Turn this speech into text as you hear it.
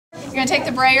You're going to take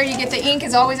the brayer. You get the ink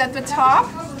is always at the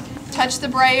top. Touch the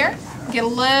brayer. Get a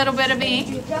little bit of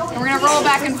ink. And we're going to roll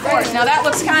back and forth. Now that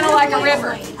looks kind of like a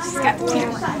river. It's got the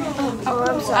camera. Oh,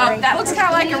 I'm sorry. That looks kind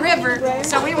of like a river,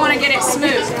 so we want to get it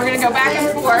smooth. We're going to go back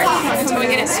and forth until we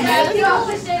get it smooth.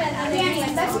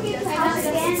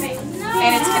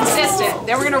 And it's consistent.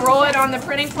 Then we're going to roll it on the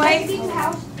printing plate.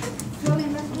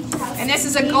 And this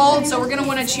is a gold, so we're going to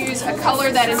want to choose a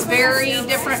color that is very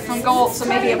different from gold, so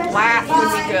maybe a black would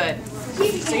be good.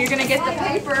 So you're going to get the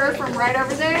paper from right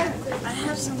over there.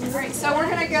 Great, so we're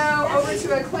going to go over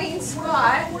to a clean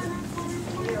spot.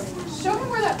 Show him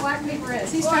where that black paper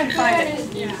is. He's trying to find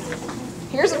it.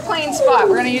 Here's a clean spot.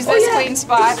 We're going to use this clean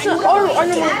spot.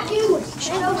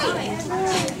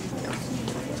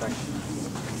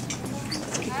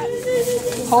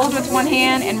 Hold with one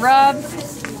hand and rub.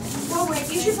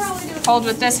 Hold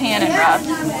with this hand and rub.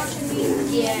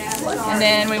 And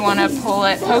then we want to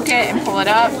poke it and pull it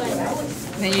up.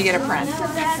 And then you get a print.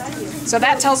 So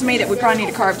that tells me that we probably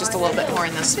need to carve just a little bit more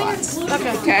in those spots.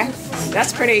 Okay.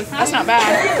 That's not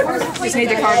bad. Just need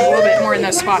to carve a little bit more in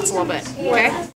those spots a little bit. Okay.